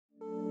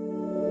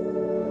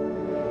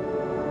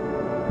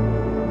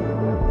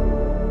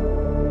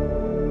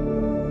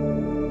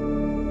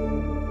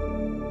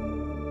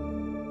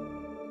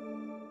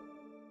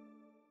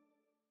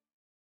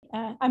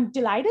I'm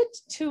delighted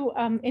to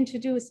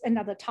introduce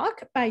another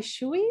talk by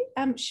Shuyi.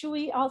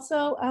 Shuyi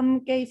also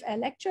gave a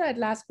lecture at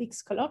last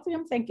week's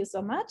colloquium. Thank you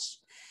so much.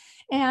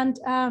 And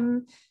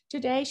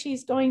today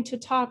she's going to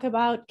talk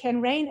about,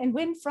 can rain and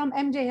wind from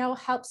MJO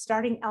help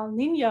starting El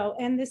Nino?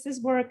 And this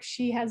is work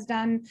she has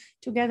done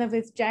together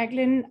with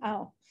Jacqueline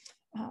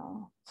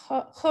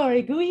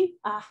Horigui,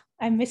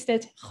 I missed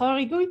it,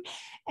 Horigui,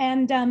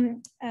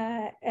 and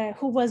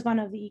who was one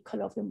of the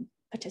colloquium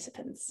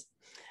participants.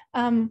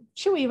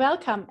 Shuyi,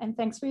 welcome, and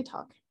thanks for your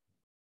talk.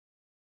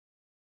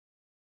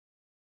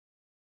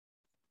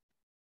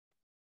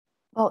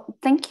 Well,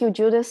 thank you,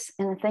 Judith,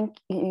 and thank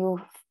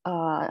you,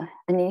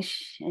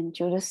 Anish and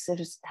Judith.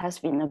 It has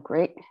been a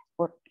great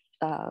work,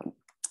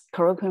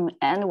 colloquium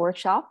and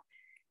workshop,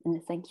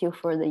 and thank you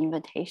for the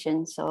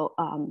invitation. So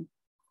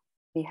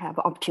we have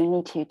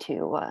opportunity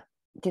to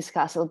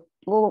discuss a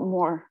little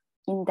more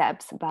in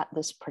depth about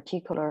this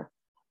particular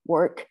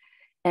work,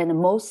 and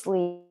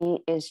mostly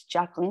is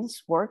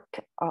Jacqueline's work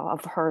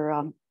of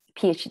her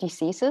PhD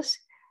thesis.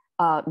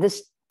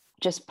 This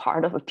just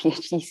part of a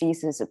PhD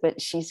thesis,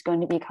 but she's going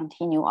to be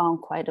continue on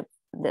quite a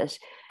this,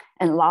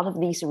 and a lot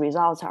of these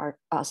results are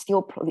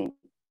still probably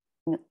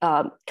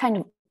kind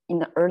of in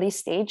the early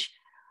stage.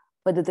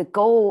 But the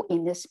goal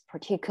in this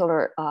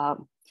particular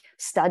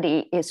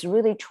study is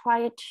really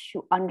try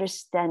to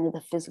understand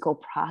the physical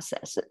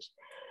processes,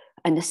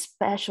 and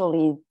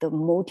especially the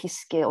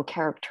multiscale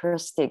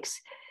characteristics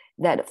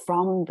that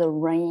from the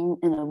rain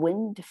and the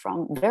wind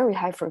from very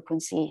high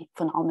frequency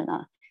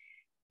phenomena,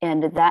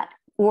 and that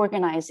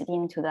organized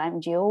into the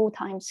MJO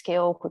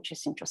timescale, which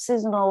is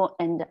intraseasonal,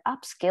 and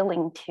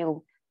upscaling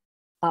to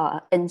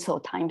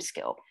NCAR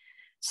timescale.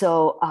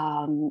 So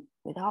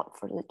without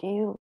further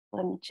ado,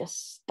 let me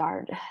just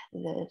start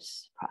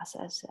this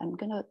process. I'm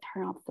gonna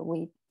turn off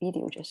the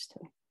video just to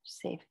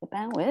save the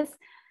bandwidth.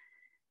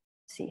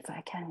 See if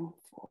I can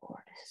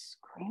forward the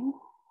screen.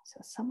 So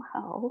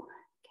somehow,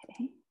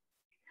 okay.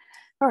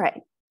 All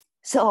right,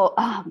 so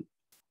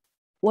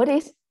what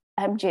is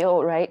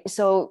MJO, right?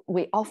 So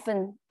we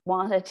often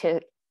wanted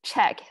to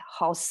check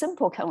how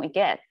simple can we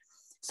get.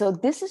 So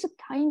this is a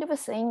kind of a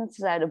thing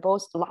that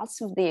both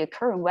lots of the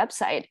current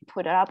website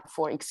put up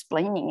for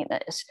explaining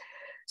this.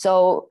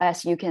 So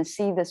as you can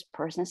see, this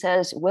person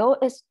says, well,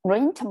 it's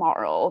rain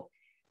tomorrow.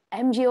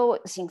 MJO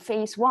is in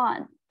phase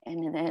 1.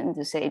 And then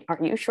to say, are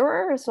you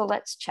sure? So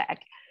let's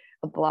check,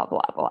 blah,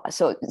 blah, blah.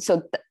 So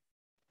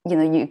you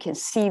know, you can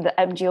see the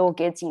MJO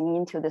getting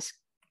into this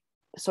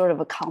sort of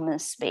a common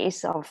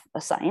space of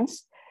a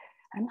science.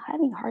 I'm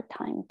having a hard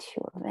time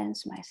to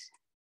advance my,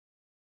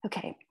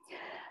 okay.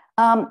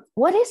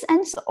 What is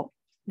NCAR?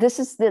 This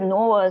is the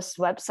NOAA's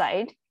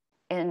website,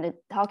 and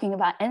talking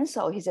about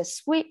NCAR, he says,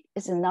 sweet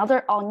is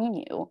another El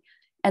Nino.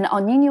 And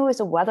El Nino is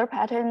a weather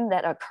pattern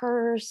that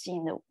occurs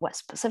in the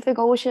West Pacific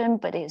Ocean,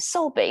 but it is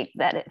so big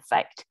that it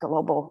affects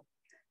global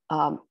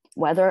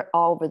weather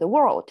all over the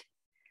world.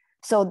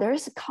 So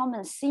there's a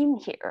common theme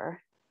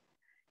here.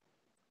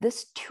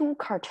 These two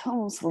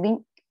cartoons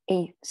link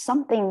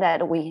something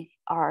that we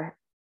are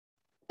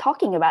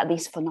talking about,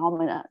 these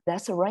phenomena,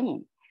 that's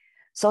rain.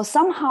 So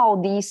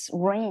somehow these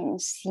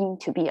rains seem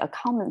to be a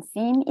common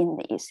theme in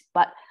these,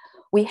 but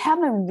we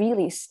haven't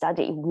really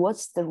studied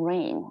what's the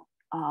rain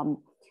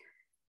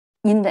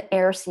in the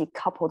air-sea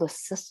coupled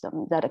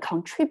system that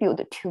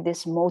contribute to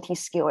this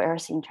multi-scale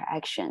air-sea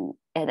interaction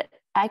and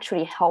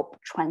actually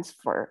help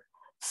transfer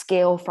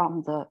scale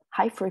from the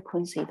high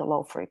frequency to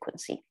low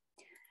frequency.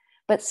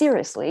 But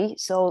seriously,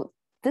 so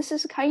this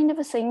is kind of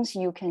a things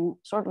you can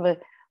sort of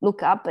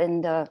look up,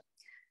 and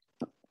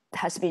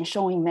has been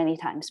showing many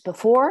times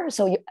before.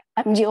 So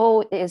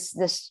MJO is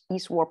this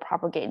eastward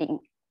propagating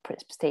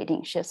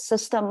precipitating shift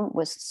system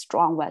with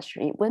strong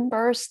westerly wind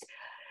burst,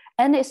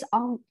 and it's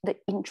on the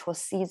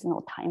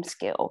intraseasonal time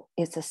scale.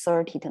 It's a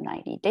 30 to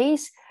 90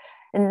 days.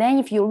 And then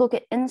if you look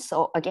at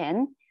NCAR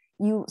again,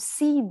 you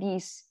see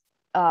these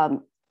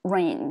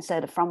rains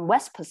that from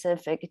West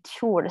Pacific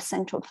toward the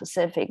Central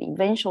Pacific,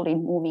 eventually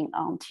moving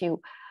on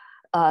to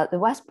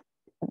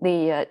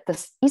the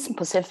Eastern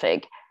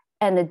Pacific,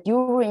 and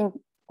during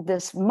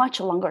this much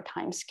longer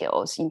time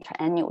scales,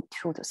 interannual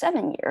 2 to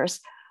 7 years,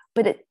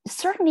 but it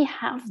certainly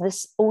have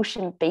this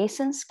ocean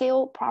basin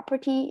scale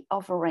property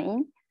of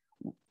rain,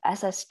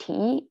 SST,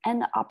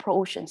 and upper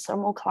ocean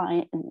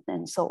thermocline,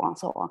 and so on,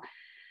 so on.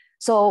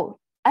 So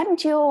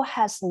MJO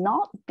has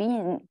not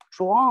been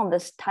drawn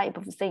this type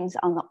of things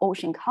on the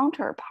ocean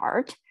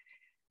counterpart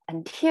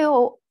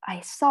until I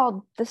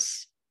saw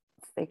this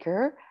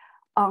figure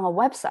on a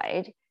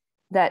website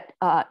that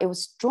it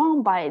was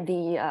drawn by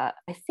the,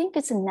 I think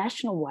it's a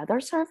National Weather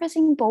Service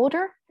in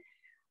Boulder.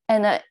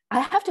 And I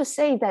have to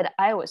say that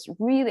I was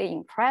really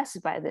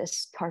impressed by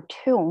this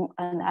cartoon,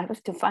 and I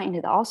have to find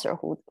the author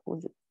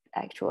who's the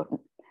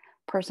actual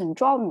person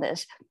drawing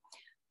this.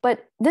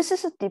 But this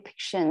is a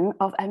depiction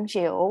of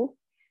MJO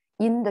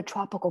in the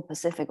tropical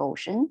Pacific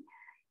Ocean.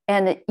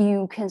 And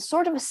you can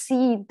sort of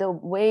see the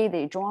way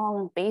they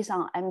drawn based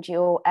on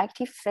MJO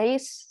active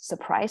phase,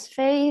 surprise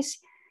phase,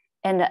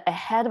 and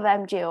ahead of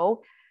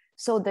MJO.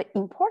 So the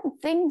important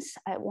things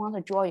I want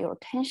to draw your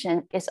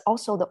attention is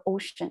also the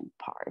ocean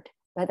part.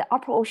 Right? The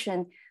upper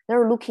ocean,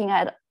 they're looking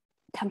at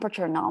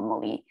temperature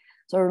anomaly.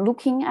 So they're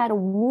looking at a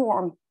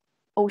warm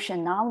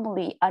ocean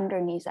anomaly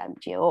underneath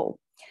MJO.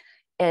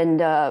 And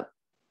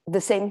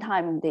the same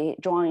time, they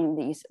drawing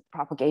these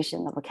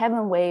propagation of a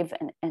Kelvin wave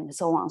and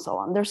so on and so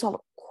on. There's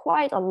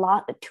quite a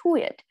lot to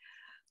it.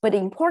 But the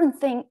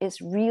important thing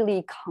is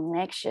really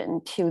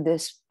connection to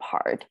this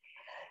part,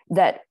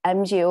 that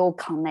MJO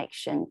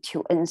connection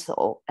to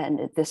ENSO,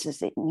 and this is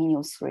the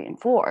Nino 3 and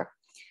 4.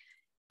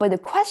 But the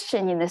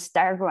question in this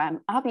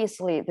diagram,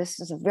 obviously, this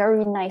is a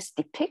very nice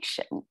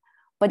depiction,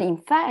 but in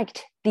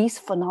fact, these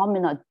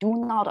phenomena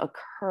do not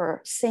occur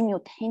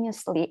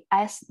simultaneously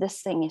as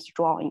this thing is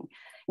drawing.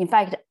 In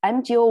fact,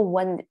 MJO,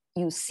 when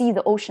you see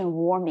the ocean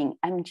warming,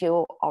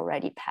 MJO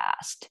already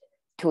passed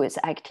to its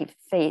active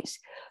phase.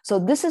 So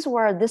this is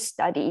where this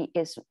study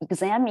is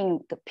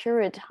examining the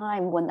period of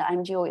time when the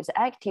MJO is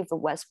active, the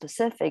West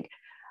Pacific.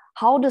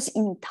 How does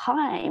in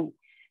time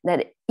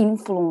that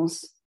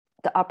influence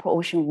the upper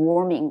ocean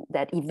warming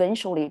that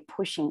eventually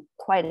pushing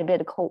quite a bit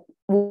of cold,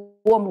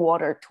 warm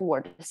water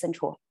toward the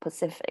Central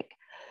Pacific?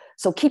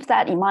 So keep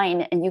that in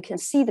mind, and you can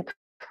see the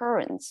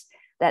currents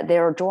that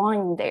they're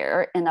drawing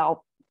there, and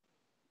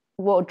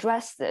we'll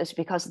address this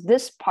because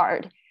this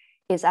part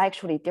is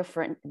actually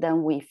different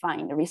than we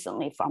find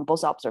recently from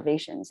both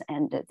observations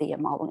and the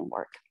modeling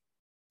work.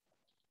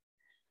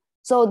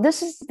 So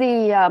this is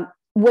the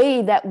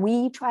way that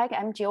we track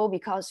MJO,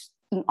 because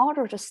in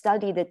order to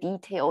study the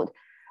detailed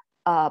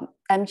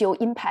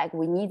MJO impact,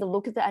 we need to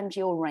look at the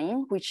MJO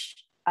rain,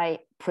 which I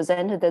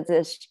presented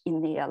this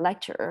in the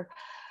lecture.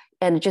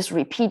 And just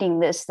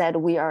repeating this,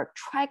 that we are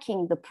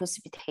tracking the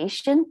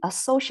precipitation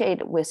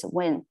associated with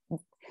wind,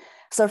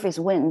 surface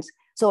winds.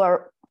 So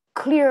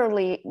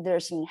clearly,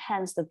 there's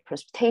enhanced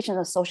precipitation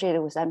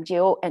associated with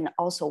MJO and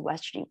also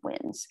westerly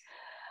winds.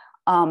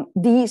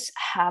 These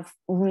have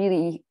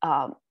really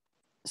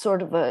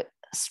sort of a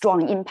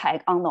strong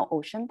impact on the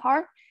ocean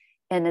part,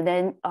 and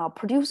then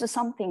produces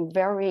something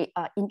very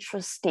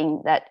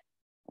interesting that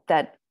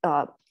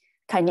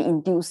kind of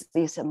induce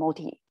this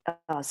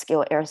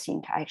multi-scale air-sea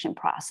interaction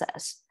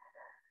process.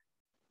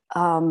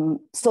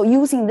 So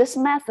using this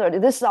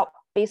method, this is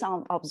based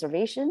on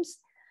observations.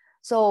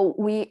 So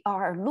we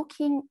are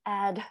looking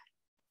at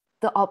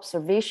the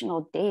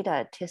observational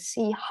data to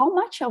see how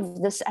much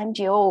of this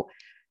MJO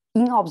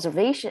in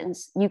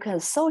observations you can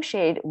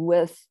associate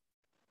with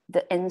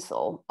the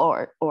ENSO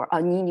or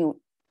El Nino,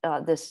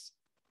 this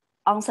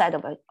onset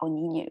of El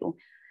Nino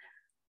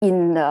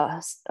in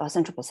the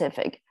Central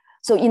Pacific.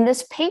 So in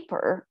this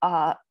paper,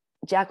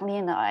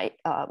 Jacqueline and I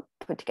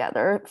put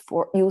together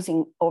for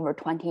using over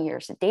 20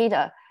 years of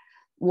data.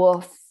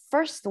 Well,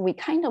 first, we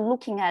kind of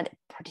looking at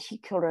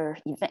particular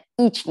event,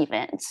 each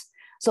event.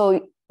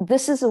 So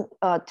this is to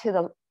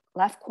the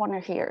left corner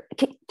here.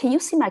 Can you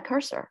see my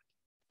cursor?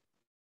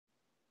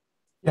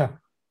 Yeah,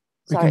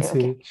 we Sorry, can see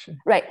okay. it.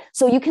 Right,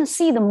 so you can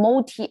see the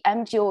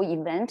multi-MJO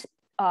event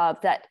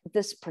that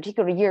this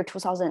particular year,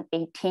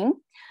 2018,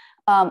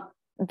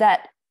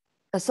 that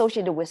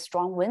associated with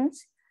strong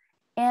winds.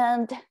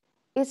 And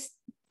it's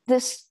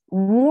this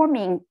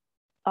warming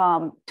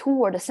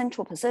toward the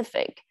Central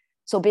Pacific.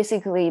 So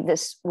basically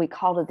this, we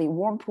call it the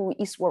warm pool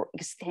eastward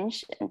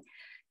extension.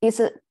 It's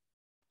a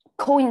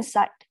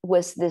coincide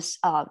with this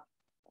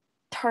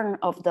turn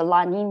of the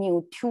La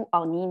Nina to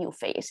El Nino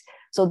phase.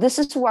 So this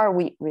is where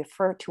we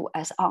refer to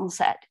as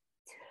onset.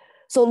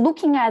 So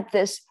looking at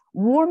this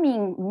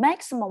warming,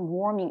 maximum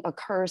warming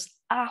occurs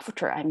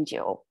after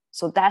MJO.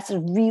 So that's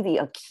really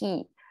a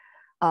key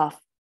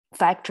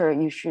factor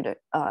you should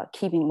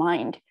keep in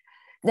mind.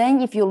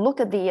 Then if you look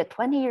at the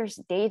 20 years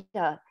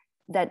data,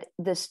 that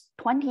this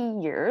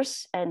 20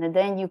 years, and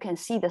then you can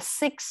see the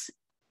 6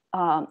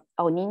 El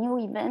Nino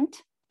event,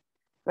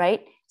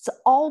 right? It's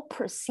all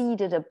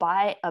preceded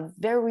by a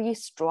very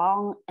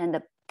strong and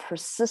a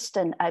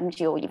persistent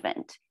MJO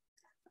event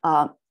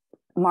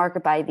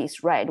marked by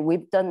this red.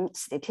 We've done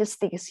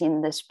statistics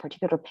in this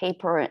particular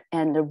paper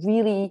and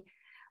really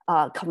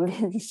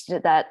convinced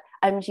that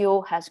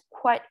MJO has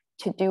quite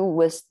to do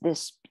with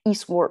this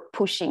eastward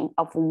pushing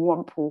of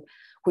warm pool,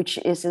 which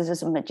is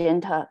this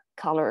magenta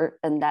color,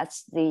 and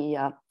that's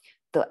the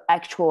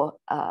actual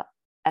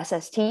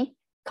SST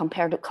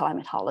compared to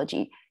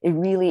climatology. It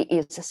really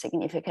is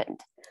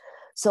significant.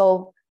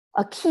 So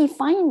a key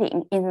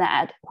finding in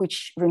that,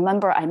 which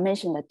remember I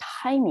mentioned the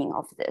timing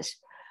of this.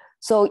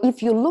 So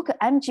if you look at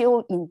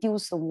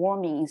MJO-induced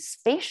warming in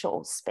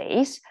spatial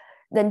space,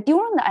 then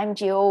during the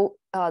MJO,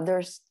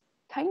 there's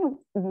kind of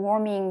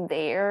warming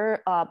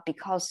there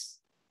because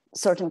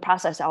certain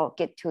process I'll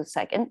get to in a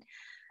second.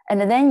 And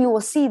then you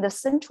will see the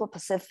Central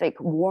Pacific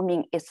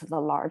warming is the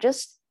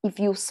largest. If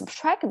you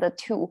subtract the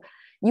two,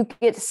 you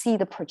get to see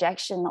the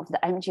projection of the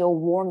MJO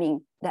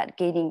warming that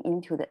getting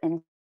into the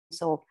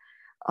ENSO,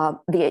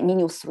 the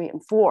Nino 3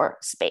 and 4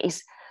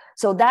 space.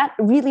 So that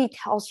really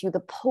tells you the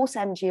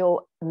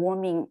post-MJO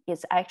warming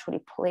is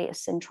actually play a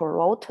central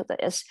role to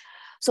this.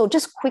 So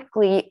just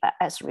quickly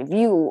as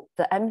review,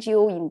 the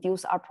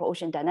MJO-induced upper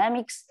ocean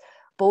dynamics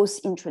both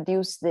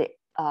introduce the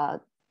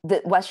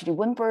westerly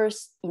wind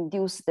bursts,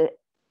 induce the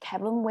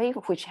Kevin wave,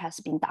 which has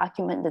been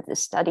documented in the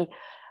study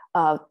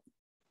a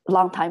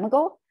long time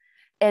ago.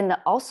 And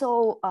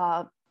also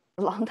a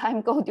long time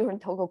ago during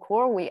Togo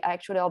core, we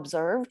actually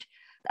observed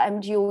the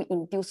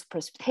MJO-induced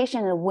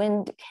precipitation and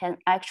wind can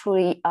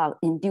actually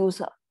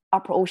induce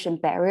upper ocean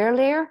barrier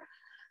layer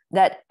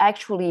that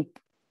actually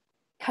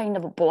kind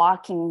of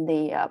blocking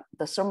the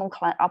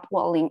thermocline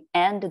upwelling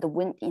and the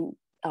wind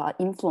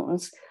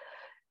influence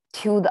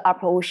to the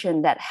upper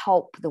ocean that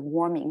help the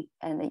warming,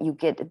 and you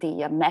get the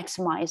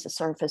maximize the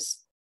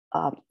surface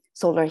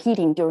solar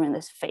heating during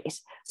this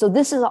phase. So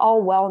this is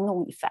all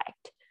well-known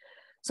effect.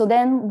 So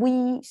then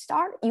we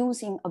start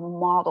using a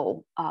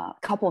model,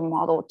 couple of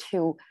model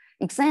to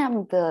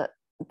examine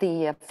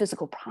the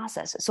physical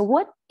processes. So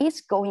what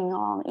is going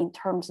on in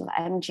terms of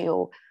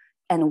MJO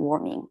and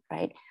warming,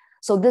 right?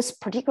 So this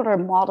particular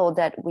model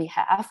that we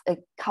have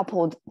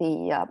coupled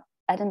the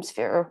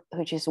atmosphere,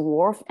 which is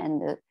WRF,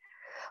 and the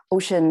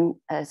ocean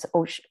as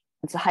ocean,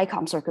 it's a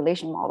HICOM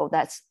circulation model.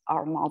 That's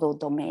our model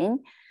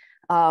domain.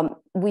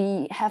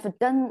 We have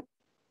done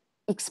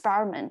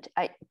experiment.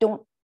 I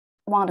don't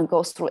want to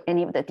go through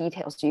any of the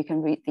details. So you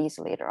can read these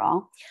later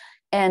on.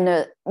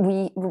 And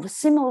we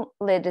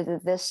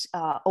simulated this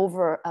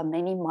over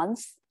many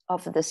months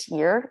of this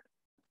year,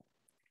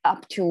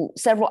 up to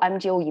several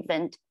MJO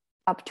events,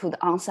 up to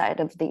the onset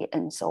of the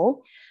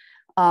ENSO.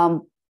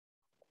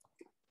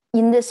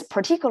 In this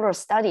particular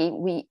study,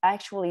 we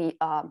actually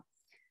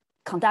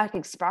conduct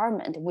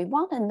experiment. We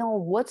want to know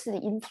what's the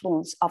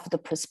influence of the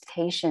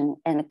precipitation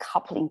and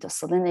coupling to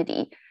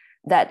salinity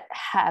that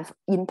have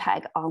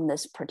impact on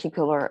this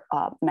particular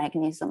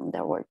mechanism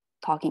that we're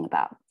talking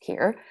about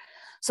here.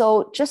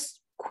 So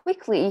just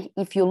quickly,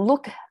 if you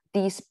look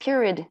these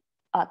period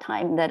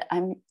time that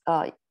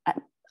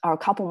our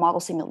couple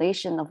model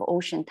simulation of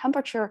ocean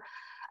temperature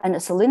and the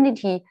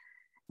salinity,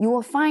 you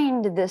will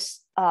find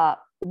this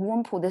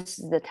warm pool. This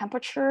is the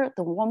temperature.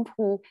 The warm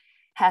pool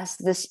has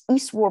this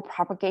eastward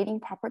propagating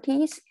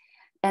properties,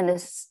 and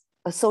is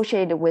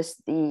associated with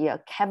the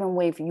Kevin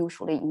wave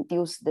usually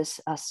induce this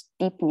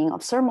steepening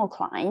of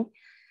thermocline.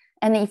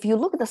 And if you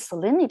look at the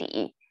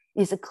salinity,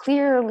 is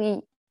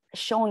clearly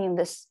showing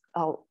this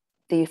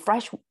the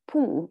fresh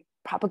pool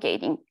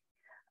propagating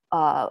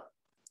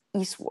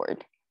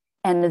eastward,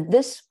 and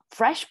this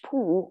fresh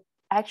pool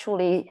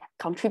actually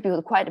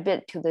contributed quite a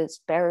bit to this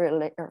barrier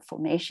layer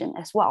formation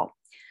as well.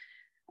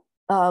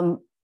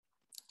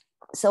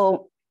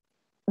 So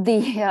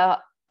the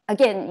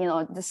again,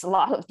 there's a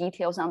lot of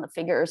details on the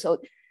figure, so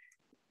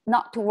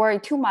not to worry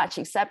too much,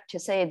 except to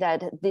say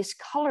that these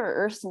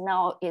colors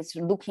now is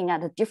looking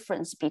at the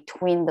difference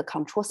between the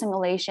control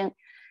simulation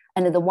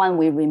and the one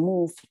we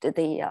removed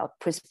the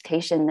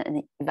precipitation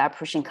and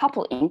evaporation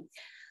coupling.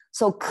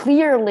 So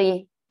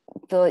clearly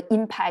the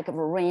impact of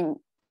rain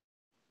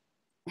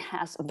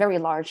has a very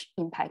large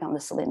impact on the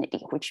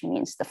salinity, which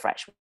means the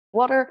fresh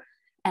water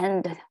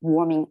and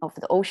warming of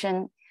the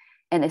ocean.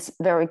 And it's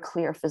very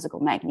clear physical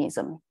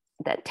mechanism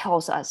that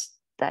tells us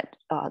that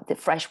the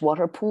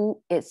freshwater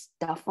pool is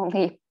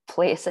definitely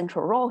play a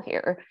central role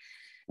here.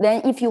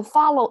 Then if you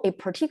follow a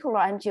particular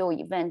MJO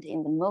event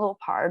in the middle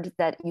part,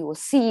 that you will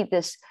see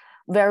this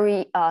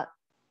very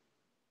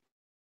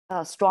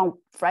strong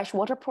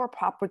freshwater pool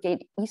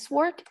propagate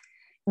eastward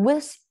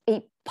with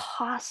a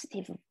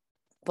positive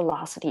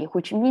velocity,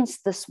 which means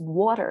this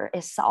water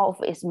itself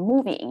is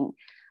moving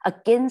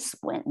against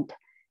wind.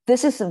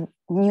 This is a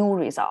new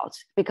result,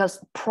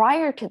 because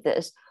prior to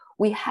this,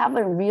 we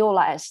haven't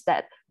realized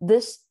that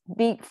this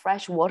big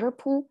freshwater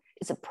pool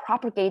is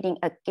propagating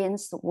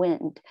against the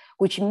wind,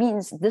 which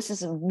means this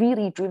is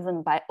really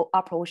driven by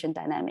upper ocean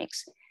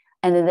dynamics.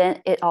 And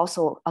then it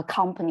also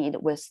accompanied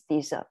with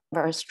these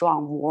very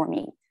strong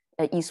warming,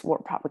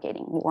 eastward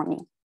propagating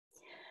warming.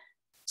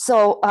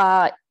 So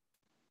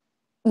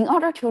in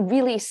order to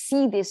really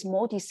see this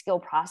multi-scale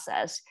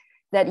process,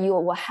 that you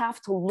will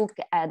have to look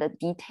at a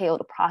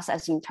detailed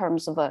process in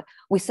terms of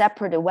we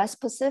separate the West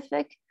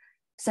Pacific,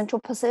 Central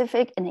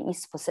Pacific, and the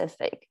East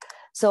Pacific.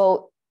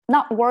 So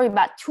not worry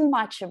about too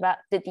much about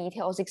the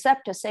details,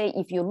 except to say,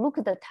 if you look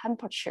at the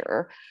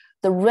temperature,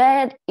 the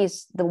red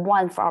is the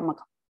one from a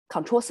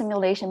control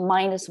simulation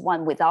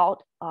 -1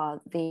 without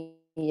the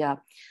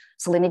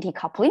salinity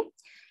coupling.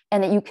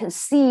 And you can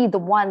see the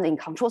one in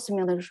control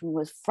simulation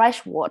with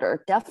fresh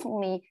water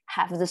definitely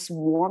have this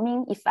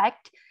warming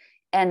effect,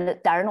 and the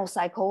diurnal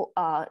cycle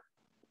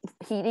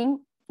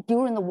heating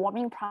during the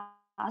warming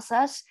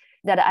process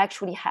that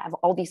actually have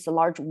all these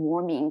large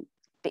warming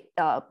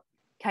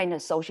kind of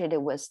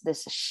associated with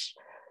this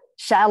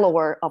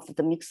shallower of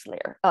the mixed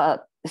layer,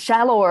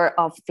 shallower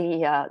of the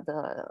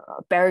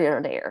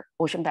barrier layer,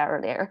 ocean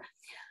barrier layer.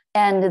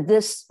 And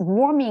this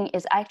warming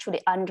is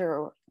actually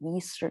under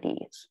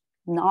easterlies,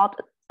 not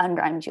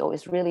under MJO,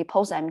 it's really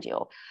post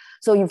MJO.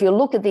 So if you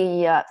look at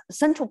the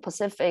Central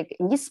Pacific,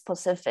 East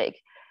Pacific,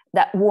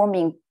 that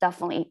warming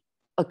definitely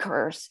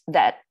occurs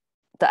that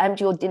the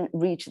MJO didn't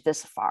reach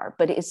this far,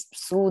 but it's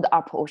through the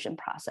upper ocean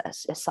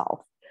process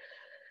itself.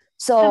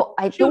 So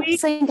I don't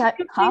think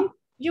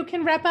you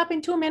can wrap up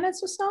in 2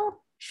 minutes or so.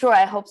 Sure,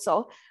 I hope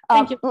so.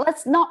 Thank you.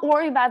 Let's not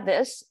worry about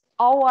this.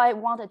 All I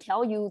want to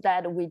tell you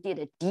that we did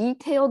a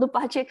detailed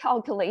budget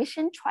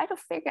calculation, try to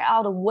figure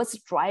out what's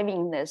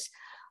driving this,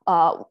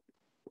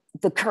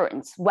 the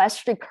currents,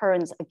 westerly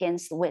currents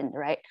against the wind,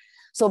 right?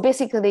 So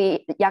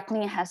basically,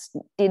 Jacqueline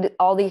did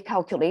all the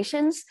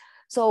calculations.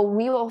 So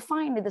we will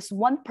find this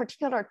one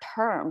particular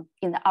term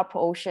in the upper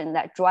ocean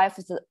that drives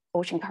the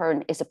ocean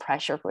current is a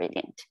pressure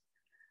gradient.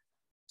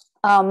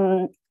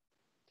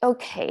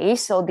 Okay,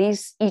 so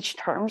each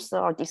terms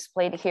are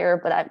displayed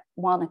here, but I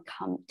want to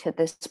come to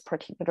this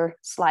particular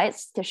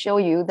slides to show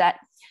you that.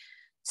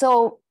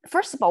 So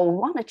first of all, we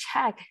want to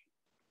check,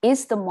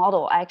 is the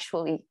model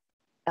actually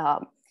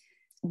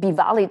be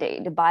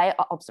validated by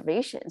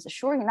observations?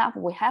 Sure enough,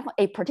 we have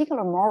a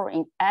particular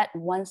mooring at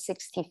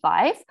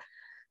 165.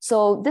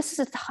 So this is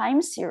a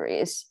time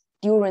series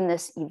during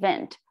this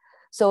event.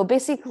 So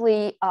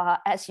basically,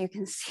 as you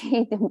can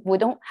see, we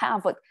don't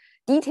have a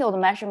detailed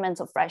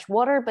measurements of fresh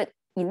water, but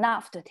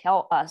enough to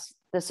tell us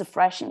this is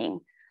freshening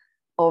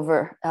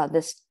over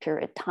this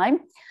period of time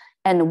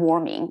and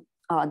warming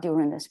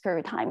during this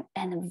period of time.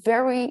 And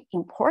very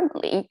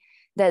importantly,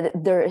 that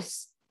there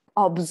is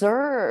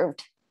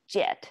observed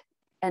jet,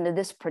 and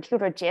this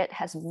particular jet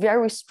has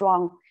very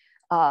strong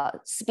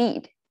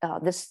speed,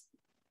 this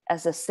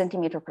as a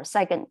centimeter per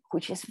second,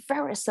 which is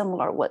very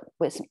similar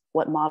with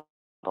what model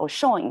is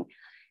showing.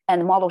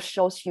 And the model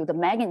shows you the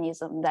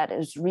mechanism that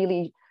is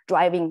really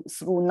driving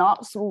through,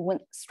 not through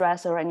wind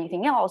stress or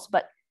anything else,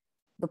 but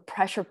the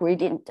pressure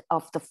gradient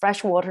of the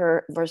fresh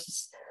water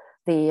versus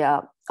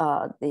the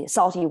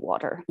salty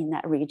water in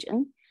that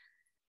region.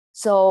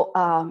 So,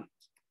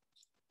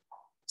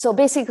 so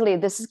basically,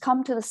 this has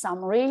come to the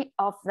summary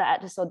of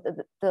that. So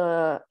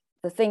the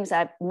things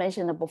I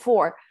mentioned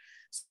before.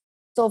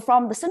 So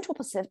from the Central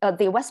Pacific,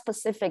 the West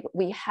Pacific,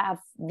 we have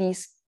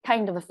these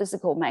kind of a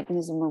physical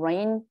mechanism,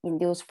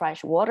 rain-induced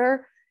fresh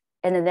water,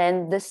 and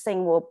then this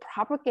thing will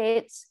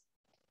propagate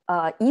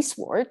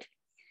eastward.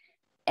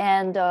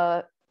 And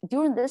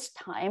during this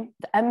time,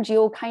 the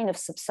MJO kind of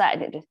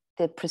subsided,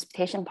 the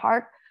precipitation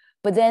part,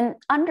 but then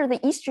under the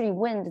easterly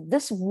wind,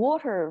 this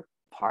water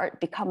part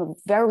become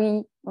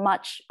very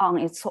much on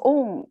its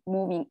own,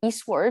 moving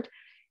eastward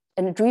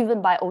and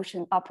driven by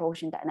upper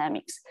ocean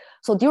dynamics.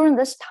 So during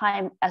this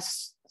time,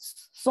 as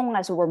soon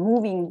as we're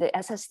moving the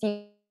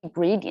SSD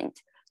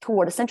gradient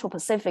toward the Central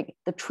Pacific,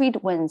 the trade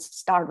winds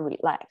start to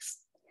relax.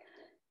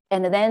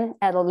 And then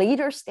at a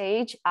later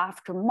stage,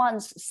 after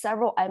months,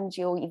 several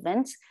MJO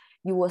events,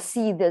 you will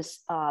see this,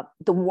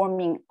 the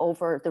warming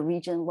over the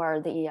region where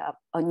the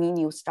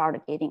Nino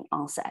started getting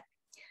onset.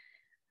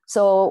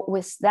 So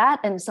with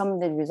that, and some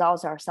of the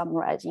results are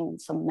summarized in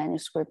some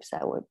manuscripts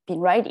that we've been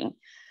writing.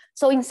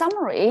 So in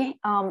summary,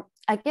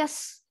 I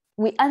guess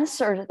we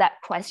answered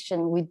that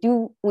question.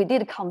 We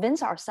did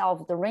convince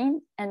ourselves the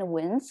rain and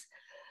winds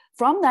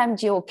from the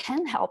MJO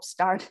can help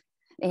start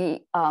a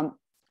El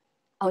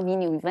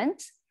Nino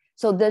event.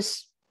 So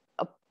this,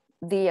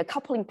 the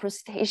coupling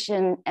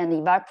precipitation and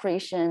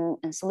evaporation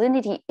and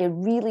salinity, it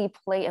really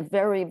play a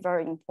very,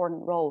 very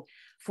important role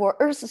for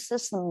Earth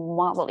system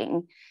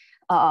modeling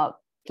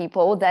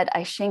people that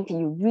I think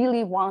you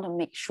really want to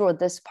make sure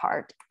this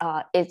part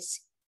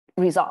is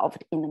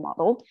resolved in the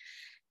model.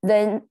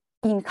 Then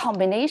in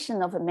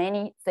combination of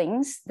many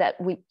things that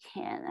we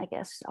can, I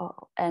guess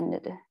I'll end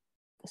the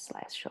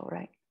slideshow,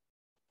 right?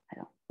 I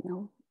don't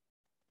know.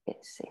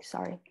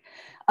 Sorry.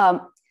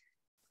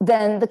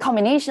 Then the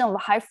combination of the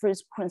high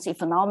frequency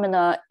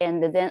phenomena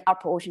and then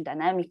upper ocean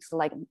dynamics,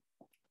 like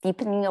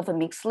deepening of a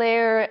mixed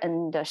layer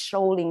and the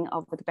shoaling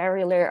of the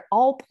barrier layer,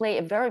 all play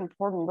a very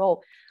important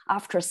role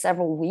after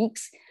several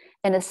weeks.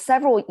 And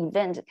several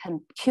events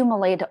can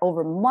accumulate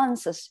over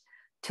months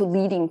to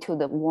leading to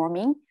the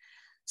warming.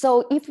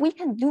 So if we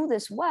can do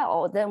this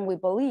well, then we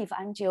believe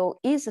MJO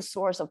is a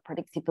source of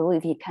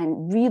predictability,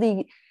 can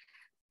really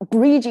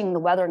bridging the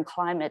weather and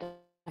climate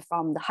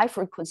from the high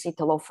frequency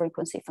to low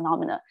frequency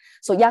phenomena.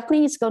 So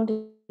Jacqueline is going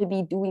to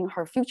be doing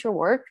her future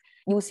work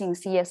using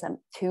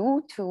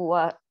CSM2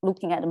 to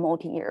looking at a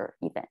multi-year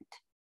event.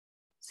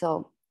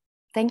 So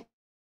thank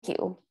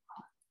you.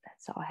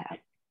 That's all I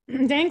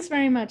have. Thanks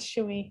very much,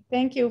 Shuyi.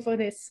 Thank you for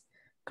this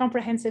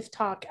comprehensive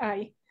talk.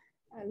 I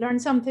learn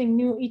something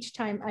new each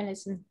time I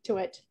listen to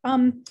it.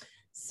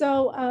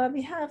 So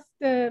we have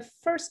the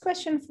first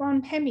question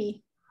from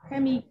Hemi.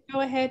 Hemi,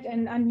 go ahead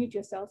and unmute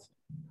yourself.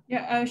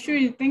 Yeah,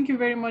 Shuyi, thank you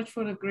very much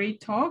for the great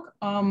talk.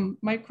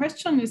 My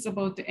question is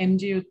about the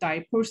MJO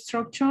dipole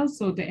structure.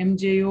 So the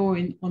MJO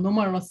in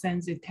anomalous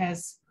sense, it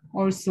has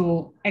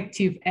also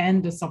active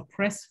and the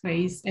suppressed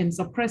phase, and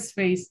suppressed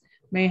phase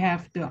may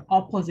have the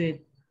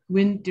opposite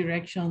wind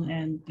direction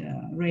and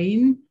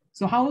rain.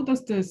 So how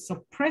does the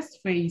suppressed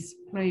phase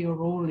play a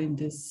role in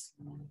this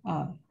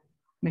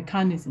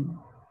mechanism?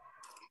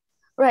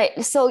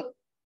 Right, so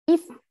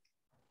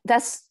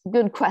that's a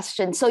good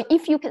question. So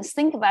if you can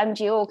think of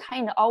MJO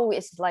kind of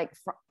always like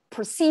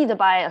preceded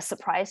by a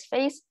surprise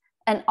phase,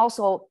 and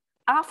also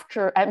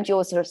after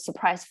MJO's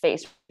surprise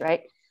phase,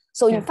 right?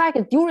 So in fact,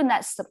 during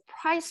that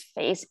surprise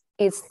phase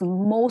is the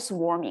most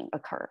warming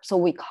occur. So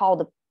we call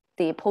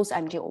the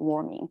post-MJO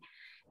warming.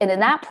 And then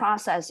that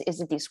process is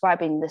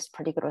described in this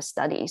particular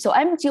study. So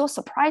MJO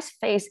surprise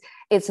phase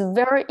is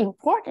very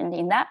important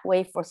in that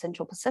way for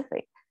Central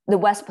Pacific, the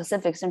West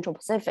Pacific, Central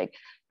Pacific,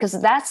 because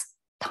that's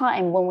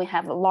time when we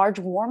have a large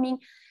warming.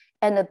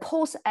 And the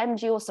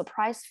post-MJO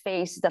surprise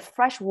phase, the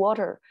fresh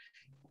water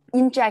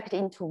injected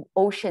into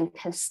ocean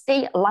can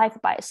stay alive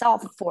by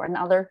itself for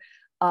another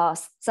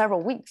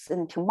several weeks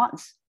into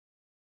months.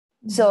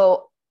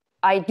 So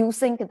I do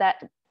think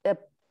that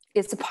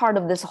it's a part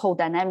of this whole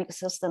dynamic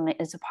system.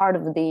 It's a part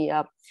of the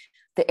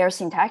air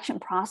interaction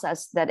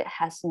process that it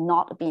has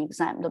not been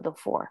examined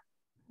before.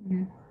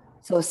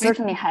 So it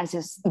certainly has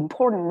this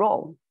important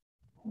role.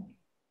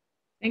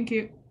 Thank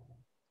you.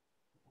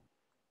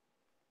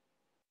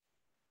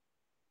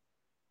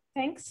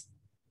 Thanks.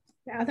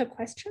 The other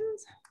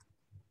questions?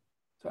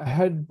 So I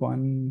had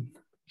one,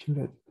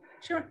 Judith.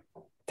 Sure.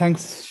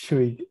 Thanks,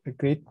 Shuyi. A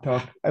great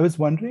talk. I was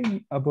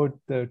wondering about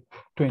the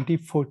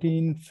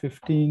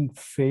 2014-15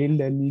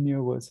 failed El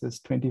Nino versus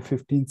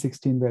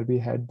 2015-16, where we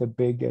had the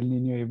big El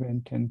Nino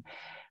event. And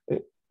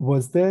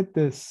was there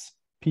this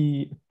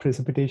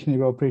precipitation,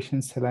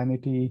 evaporation,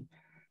 salinity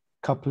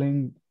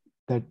coupling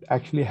that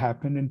actually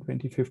happened in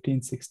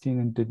 2015-16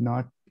 and did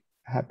not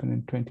happen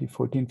in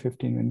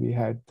 2014-15 when we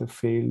had the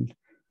failed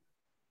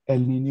El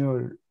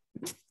Nino?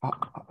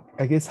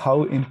 I guess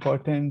how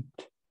important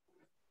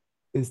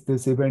is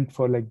this event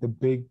for like the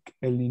big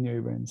El Nino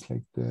events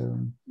like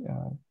the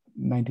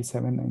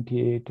 97,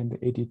 98 and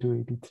the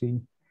 82,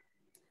 83?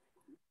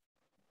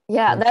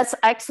 Yeah, that's an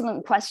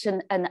excellent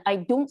question. And I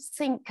don't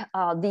think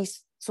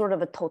these sort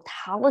of a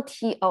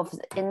totality of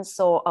the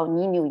ENSO El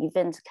Nino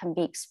event can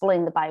be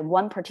explained by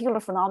one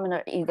particular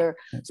phenomenon either.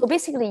 So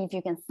basically, if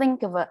you can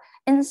think of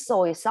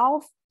ENSO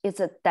itself, it's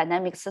a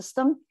dynamic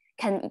system,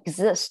 can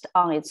exist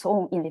on its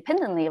own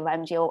independently of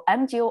MJO.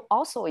 MJO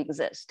also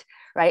exists,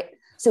 right?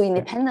 So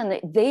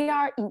independently, they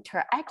are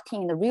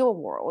interacting in the real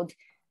world.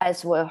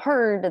 As we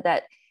heard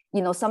that,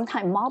 you know,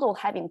 sometimes model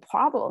having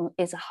problem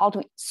is how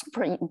to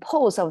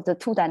superimpose of the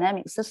two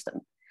dynamic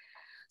system.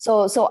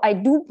 So I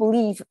do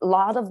believe a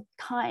lot of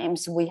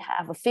times we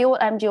have a failed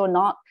MJO,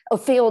 not a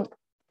failed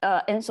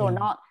ENSO,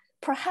 not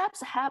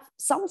perhaps have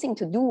something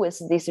to do with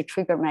this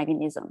trigger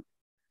mechanism.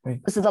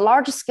 Right. So the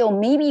large scale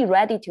may be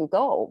ready to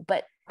go,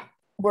 but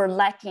we're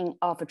lacking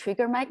of a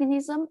trigger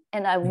mechanism.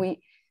 And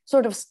we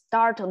sort of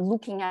start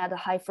looking at the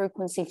high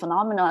frequency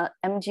phenomena,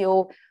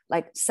 MJO,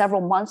 like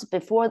several months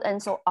before the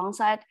ENSO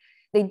onset,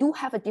 they do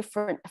have a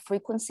different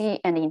frequency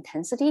and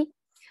intensity.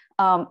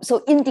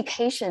 So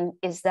indication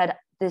is that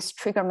this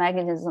trigger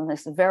mechanism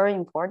is very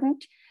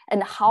important,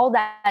 and how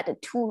that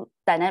two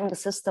dynamic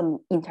system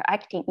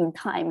interacting in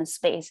time and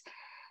space.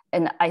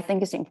 And I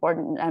think it's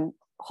important. I'm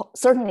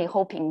certainly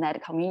hoping that the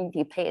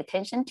community pay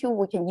attention to,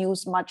 we can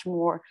use much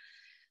more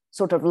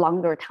sort of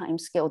longer time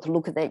scale to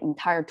look at the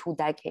entire 2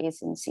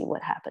 decades and see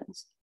what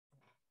happens.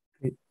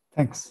 Great.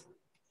 Thanks.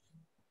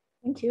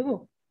 Thank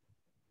you.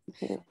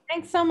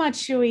 Thanks so much,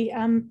 Shuyi.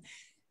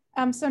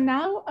 So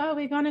now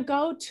we're going to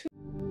go to